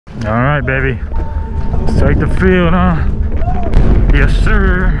All right, baby. Let's take the field, huh? Yes,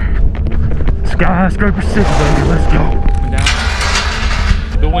 sir. Skyscraper 6, baby. Let's go.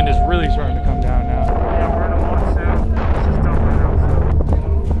 The wind is really starting to come down now. Yeah, we're in a monsoon.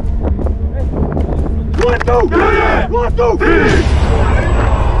 It's just don't let it. 1, 2, 3. Yes,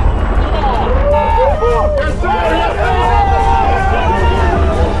 sir. Yes, sir.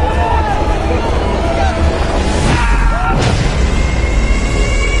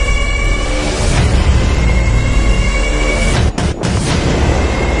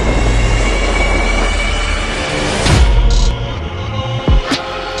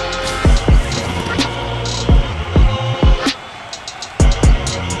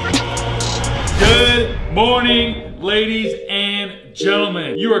 Morning, ladies and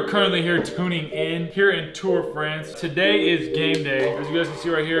gentlemen. You are currently here tuning in here in Tours, France. Today is game day. As you guys can see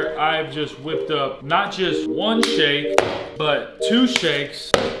right here, I've just whipped up not just one shake, but 2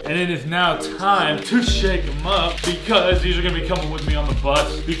 shakes. And it is now time to shake them up because these are gonna be coming with me on the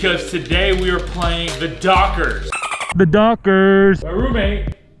bus because today we are playing the Dockers. The Dockers. My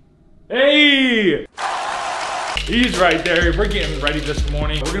roommate. Hey! He's right there. We're getting ready this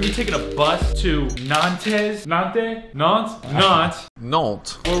morning. We're gonna be taking a bus to Nantes, where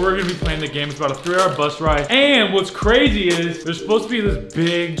we're gonna be playing the game. It's about a 3-hour bus ride. And what's crazy is there's supposed to be this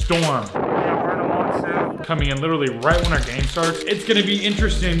big storm. Yeah, we're in a monsoon. Coming in literally right when our game starts. It's gonna be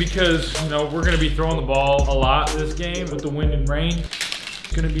interesting because, you know, we're gonna be throwing the ball a lot this game with the wind and rain.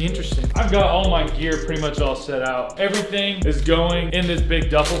 It's gonna be interesting. I've got all my gear pretty much all set out. Everything is going in this big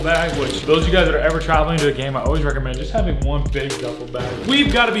duffel bag, which those of you guys that are ever traveling to a game, I always recommend just having one big duffel bag.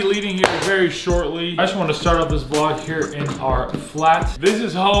 We've got to be leaving here very shortly. I just want to start off this vlog here in our flat. This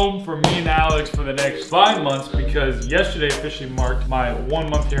is home for me and Alex for the next 5 months because yesterday officially marked my 1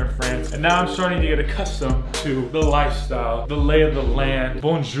 month here in France. And now I'm starting to get accustomed to the lifestyle, the lay of the land.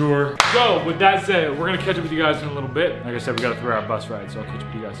 Bonjour. So with that said, we're gonna catch up with you guys in a little bit. Like I said, we got a 3-hour bus ride, so I'll catch up with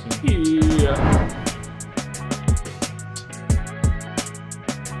you guys soon. Yeah.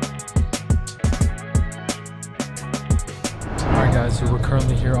 Alright guys, so we're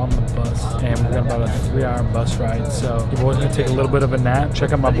currently here on the bus and we're got about a 3-hour bus ride. So your boy's gonna take a little bit of a nap.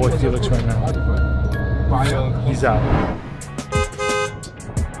 Check out my boy Felix right now. He's out.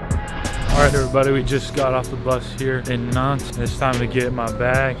 Alright everybody, we just got off the bus here in Nantes. And it's time to get my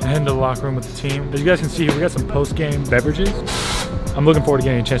bag and head into the locker room with the team. As you guys can see here, we got some post-game beverages. I'm looking forward to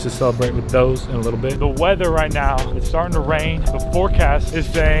getting a chance to celebrate with those in a little bit. The weather right now, it's starting to rain. The forecast is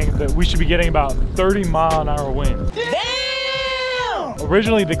saying that we should be getting about 30-mile-an-hour winds.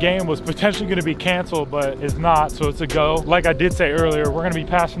 Originally, the game was potentially going to be canceled, but it's not, so it's a go. Like I did say earlier, we're going to be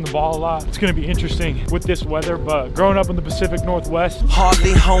passing the ball a lot. It's going to be interesting with this weather, but growing up in the Pacific Northwest,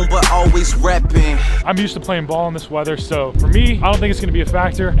 hardly home, but always repping. I'm used to playing ball in this weather, so for me, I don't think it's going to be a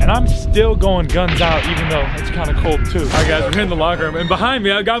factor, and I'm still going guns out, even though it's kind of cold too. All right, guys, we're in the locker room, and behind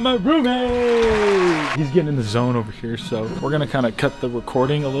me, I got my roommate. He's getting in the zone over here, so we're going to kind of cut the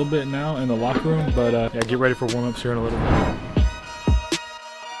recording a little bit now in the locker room, but yeah, get ready for warm-ups here in a little bit.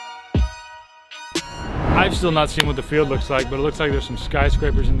 I've still not seen what the field looks like, but it looks like there's some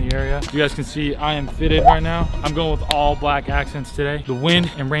skyscrapers in the area. You guys can see I am fitted right now. I'm going with all black accents today. The wind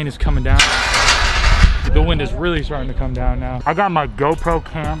and rain is coming down. The wind is really starting to come down now. I got my GoPro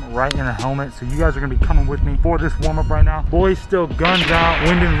cam right in the helmet, so you guys are gonna be coming with me for this warm-up right now. Boys still guns out,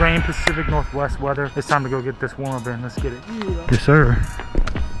 wind and rain, Pacific Northwest weather. It's time to go get this warm-up in. Let's get it. Yeah. Yes, sir.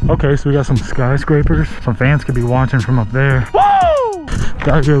 Okay, so we got some skyscrapers. Some fans could be watching from up there. Woo!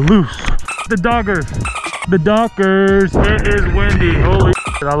 Gotta get loose. The Dockers. The Dockers. It is windy. Holy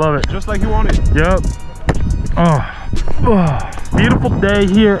shit, I love it. Just like you wanted. Yep. Oh. Beautiful day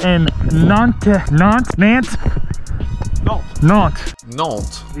here in Nantes.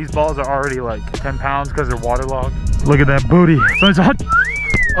 These balls are already like 10 pounds because they're waterlogged. Look at that booty. So it's hot.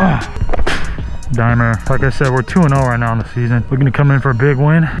 Dimer. Like I said, we're 2-0 right now in the season. Looking to come in for a big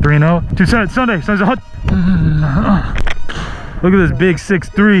win. 3-0. 2 cents. Sunday. Sun's hot. Look at this big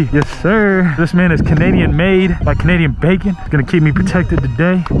 6'3". Yes, sir. This man is Canadian made by Canadian bacon. It's gonna keep me protected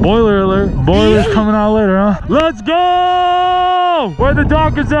today. Boiler alert. Boiler's coming out later, huh? Let's go! Where the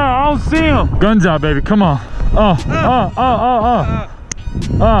Dockers at? I don't see them. Guns out, baby. Come on.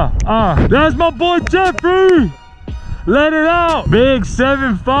 That's my boy Jeffrey. Let it out. Big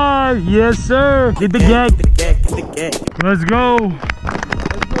 7'5". Yes, sir. Get the gag. Let's go.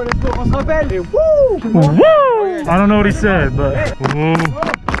 Woo! I don't know what he said, but woo. 1,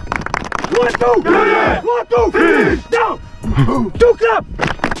 2, 3, down. 2 clap.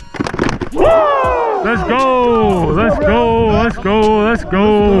 Woo! Let's go! Let's go! Let's go! Let's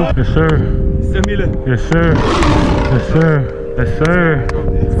go! Yes, sir. Yes, sir. Yes, sir. Yes, sir.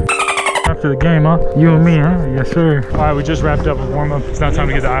 after the game, huh? You and me, huh? Yes, sir. All right, we just wrapped up with warm-up. It's now time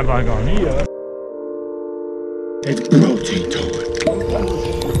to get the eye-blind going. Yeah. It's protein time.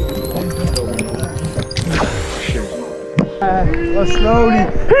 Slowly.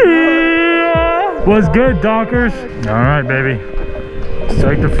 What's good, Donkers? All right, baby. Let's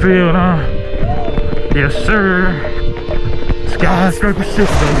take the field, huh? Yes, sir. Skyscraper 6,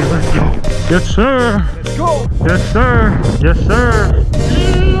 baby. Let's go. Yes, sir. Let's go. Yes, sir. Yes, sir.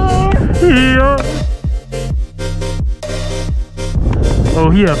 Yeah. Oh,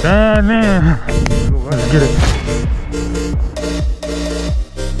 he a bad man. Let's get it.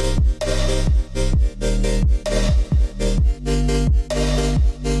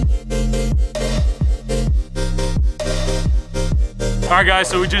 All right, guys,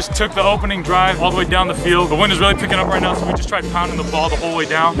 so we just took the opening drive all the way down the field. The wind is really picking up right now, so we just tried pounding the ball the whole way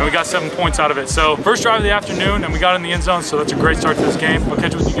down, and we got 7 points out of it. So first drive of the afternoon, and we got in the end zone, so that's a great start to this game. I'll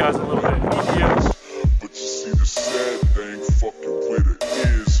catch up with you guys in a little bit. Yeah. But you see, the sad thing fucking with it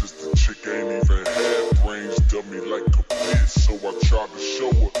is the chick ain't even had brains, dummy like a bitch. So I tried to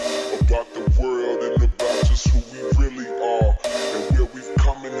show her about the world and about just who we really are, and where we've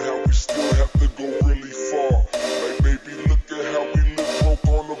come and how we still have to go really far. Like, baby, look at how we live broke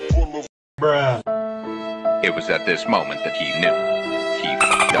on the boulevard. Bruh. It was at this moment that he knew he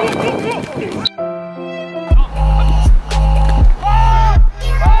fucked up.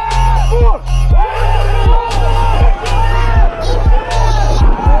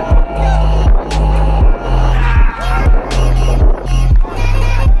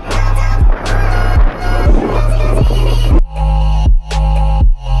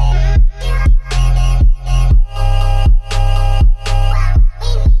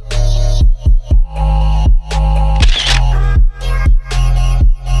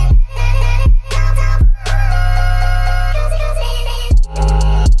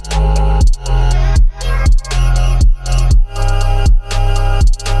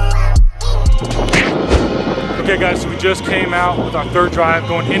 Okay, guys, so we just came out with our third drive,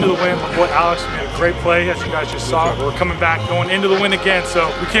 going into the wind. My boy Alex made a great play, as you guys just saw. We're coming back, going into the wind again,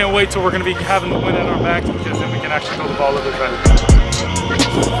 so we can't wait till we're gonna be having the wind at our backs, because then we can actually throw the ball a little bit better.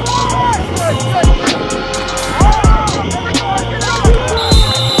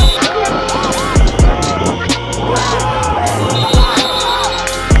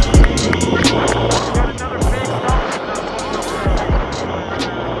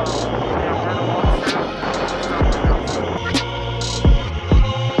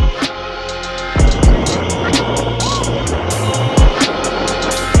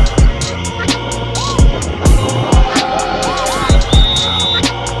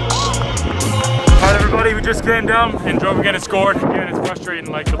 Just came down and drove again and scored. Again, it's frustrating.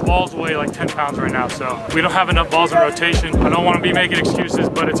 Like, the ball's weigh like 10 pounds right now, so we don't have enough balls in rotation. I don't want to be making excuses,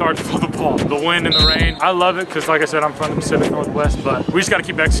 but it's hard to throw the ball. The wind and the rain. I love it because, like I said, I'm from the Pacific Northwest, but we just got to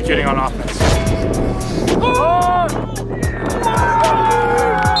keep executing on offense.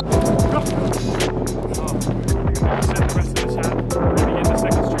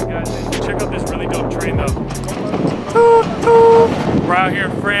 Check out this really dope train, though. We're out here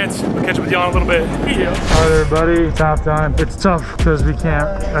in France. We'll catch up with y'all in a little bit. Yeah. All right, everybody, it's halftime. It's tough because we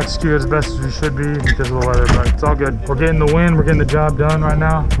can't execute as best as we should be because of the weather, but it's all good. We're getting the win. We're getting the job done right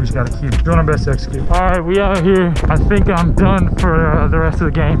now. We just got to keep doing our best to execute. All right, we out here. I think I'm done for the rest of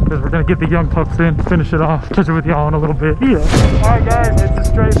the game because we're going to get the young pups in, finish it off, catch up with y'all in a little bit. Yeah. All right, guys, it's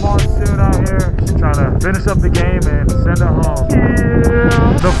a straight monsoon out here. Just trying to finish up the game and send it home.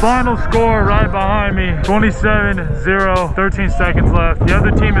 Yeah. The final score right behind me, 27-0, 13 seconds left. The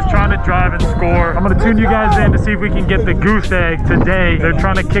other team is trying to drive and score. I'm gonna tune you guys in to see if we can get the goose egg today. They're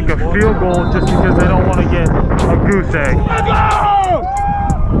trying to kick a field goal just because they don't want to get a goose egg. Let's go!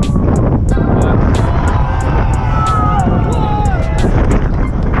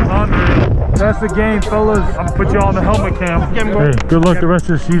 That's the game, fellas. I'm gonna put you all in the helmet cam. Hey, good luck the rest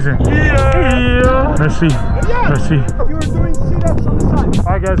of the season. Yeah. Merci. Merci. You were doing sit-ups on the side.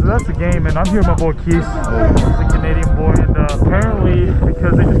 All right, guys, so that's the game, and I'm here with my boy Keith. He's a Canadian boy, and apparently,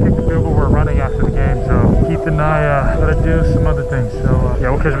 because they just kicked the field goal, we're running after the game. So Keith and I gotta do some other things. So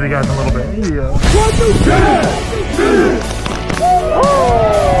yeah, we'll catch up with you guys in a little bit. Yeah.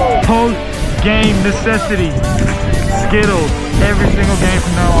 Post-game necessity. Skittles. Every single game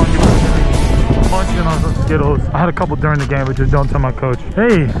from now on. Munching on some Skittles. I had a couple during the game, but just don't tell my coach.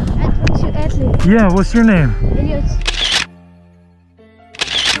 Hey. Yeah, what's your name? Elliot.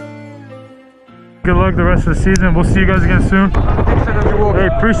 Good luck the rest of the season. We'll see you guys again soon. Hey,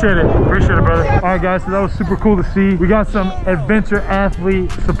 appreciate it. Appreciate it, brother. All right, guys, so that was super cool to see. We got some adventure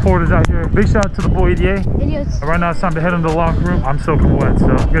athlete supporters out here. Big shout out to the boy EDA. Right now, it's time to head into the locker room. I'm soaking wet, so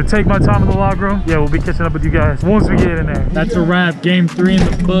I'm gonna take my time in the locker room. Yeah, we'll be catching up with you guys once we get in there. That's a wrap. Game 3 in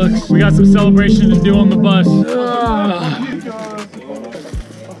the books. We got some celebration to do on the bus.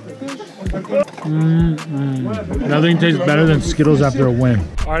 Nothing tastes better than Skittles after a win.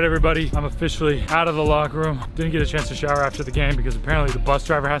 All right, everybody, I'm officially out of the locker room. Didn't get a chance to shower after the game because apparently the bus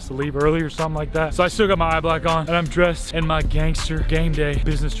driver has to leave early or something like that. So I still got my eye black on and I'm dressed in my gangster game day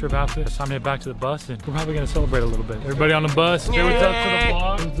business trip outfit. It's time to head back to the bus and we're probably gonna celebrate a little bit. Everybody on the bus, say what's up to the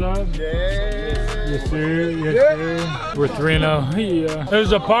vlog. What's up? Yes, sir. Yes, sir. We're 3-0. Yeah.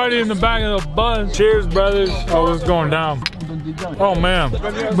 There's a party in the back of the bus. Cheers, brothers. Oh, what's going down? Oh man,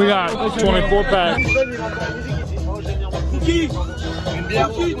 we got 24 packs.